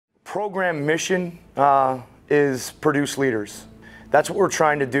program mission is produce leaders. That's what we're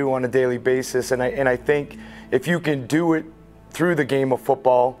trying to do on a daily basis, and I think if you can do it through the game of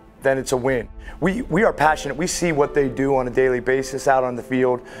football, then it's a win. We are passionate. We see what they do on a daily basis out on the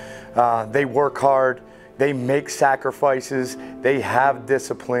field. They work hard. They make sacrifices. They have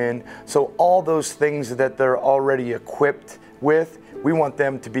discipline. So all those things that they're already equipped with, we want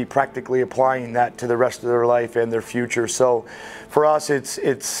them to be practically applying that to the rest of their life and their future. So for us,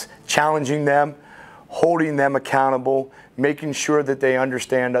 it's challenging them, holding them accountable, making sure that they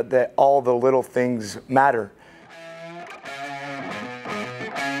understand that all the little things matter.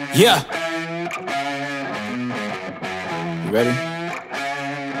 Yeah. You ready?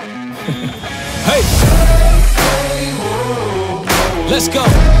 Hey! Let's go!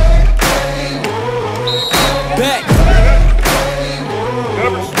 Back!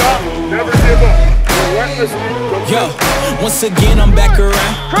 Never stop, never give up. Relentlessly. Yo, once again I'm back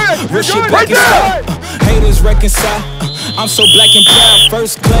around. Real shit black and style. Haters reconcile. I'm so black and proud.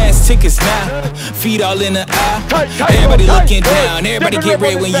 First class tickets now. Feet all in the aisle. Everybody looking down. Everybody get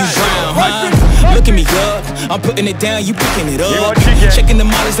red when you drown, huh? Look at me up. I'm putting it down. You picking it up. Checking the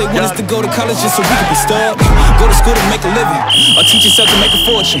models. They want us to go to college just so we can be stuck. Go to school to make a living, or teach yourself to make a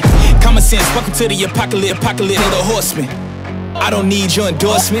fortune. Common sense. Welcome to the apocalypse of the horseman. I don't need your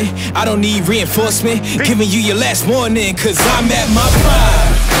endorsement. I don't need reinforcement. Giving you your last warning, cause I'm at my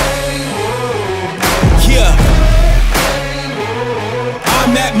prime. Yeah.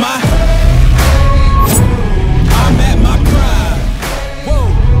 I'm at my prime.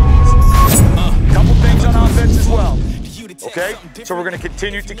 Whoa. Couple things on offense as well. Okay? So we're going to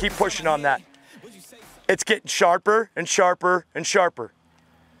continue to keep pushing on that. It's getting sharper and sharper and sharper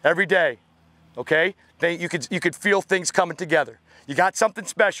every day. Okay? You could feel things coming together. You got something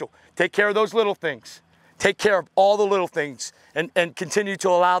special. Take care of those little things. Take care of all the little things and continue to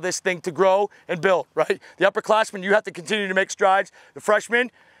allow this thing to grow and build, right? The upperclassmen, you have to continue to make strides. The freshmen,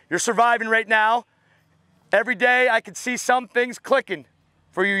 you're surviving right now. Every day I can see some things clicking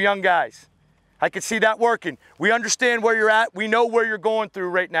for you young guys. I can see that working. We understand where you're at. We know where you're going through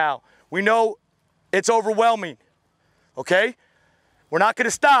right now. We know it's overwhelming, okay? We're not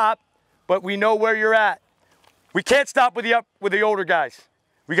gonna stop, but we know where you're at. We can't stop with the older guys.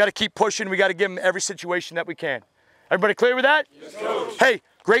 We got to keep pushing. We got to give them every situation that we can. Everybody clear with that? Yes, Coach. Hey,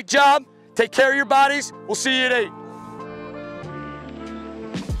 great job. Take care of your bodies. We'll see you at 8.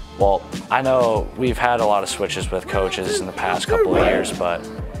 Well, I know we've had a lot of switches with coaches in the past couple of years, but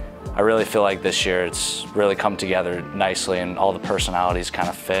I really feel like this year it's really come together nicely and all the personalities kind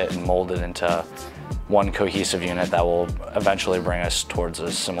of fit and molded into one cohesive unit that will eventually bring us towards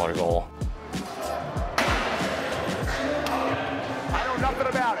a similar goal.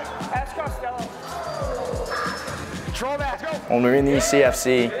 When we were in the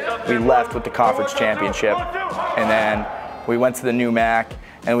ECFC, we left with the conference championship, and then we went to the new MAC,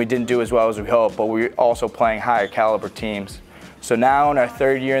 and we didn't do as well as we hoped, but we were also playing higher caliber teams. So now in our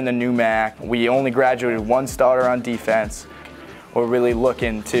 3rd year in the new MAC, we only graduated 1 starter on defense. We're really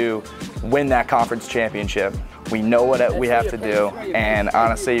looking to win that conference championship. We know what we have to do, and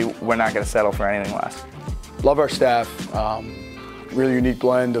honestly, we're not going to settle for anything less. Love our staff. Really unique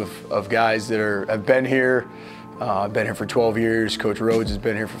blend of guys that have been here. I've been here for 12 years. Coach Rhodes has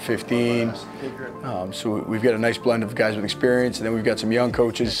been here for 15. So we've got a nice blend of guys with experience, and then we've got some young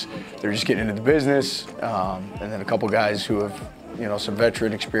coaches that are just getting into the business, and then a couple guys who have, some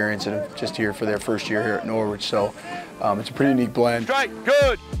veteran experience and are just here for their first year here at Norwich. So it's a pretty unique blend. Strike,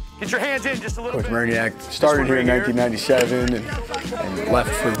 good. Get your hands in just a little Coach bit. Mariniak started here in 1997 and left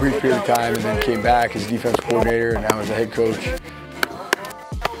for a brief period of time, and then came back as defense coordinator and now as the head coach.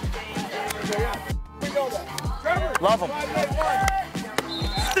 Love them.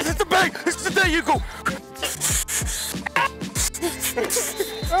 This is the bang. This is the day you go.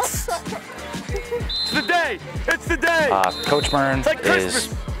 It's the day. It's the day. Coach Mern like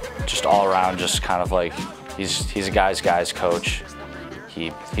is just all around, just kind of like he's a guy's coach.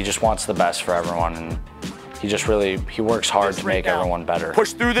 He just wants the best for everyone, and he works hard to make everyone better.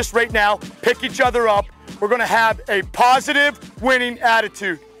 Push through this right now. Pick each other up. We're gonna have a positive, winning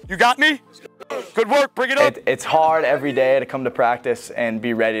attitude. You got me? Good work, bring it up. It's hard every day to come to practice and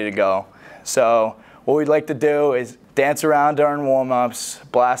be ready to go. So what we'd like to do is dance around during warm-ups,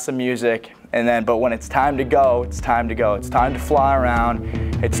 blast some music, but when it's time to go, it's time to go. It's time to fly around.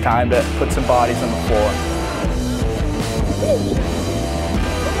 It's time to put some bodies on the floor.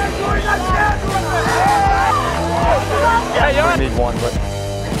 Yeah, you need one, but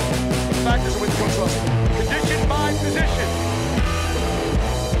factors with condition by position.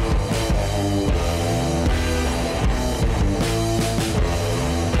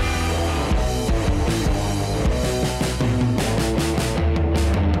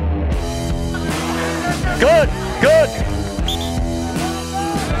 Good.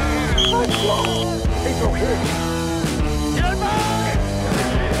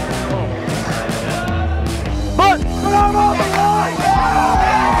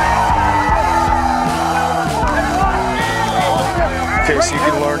 Okay, so you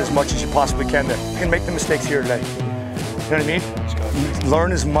can learn as much as you possibly can there. You can make the mistakes here today. You know what I mean?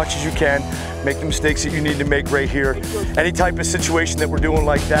 Learn as much as you can. Make the mistakes that you need to make right here. Any type of situation that we're doing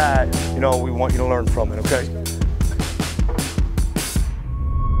like that, you know, we want you to learn from it, okay?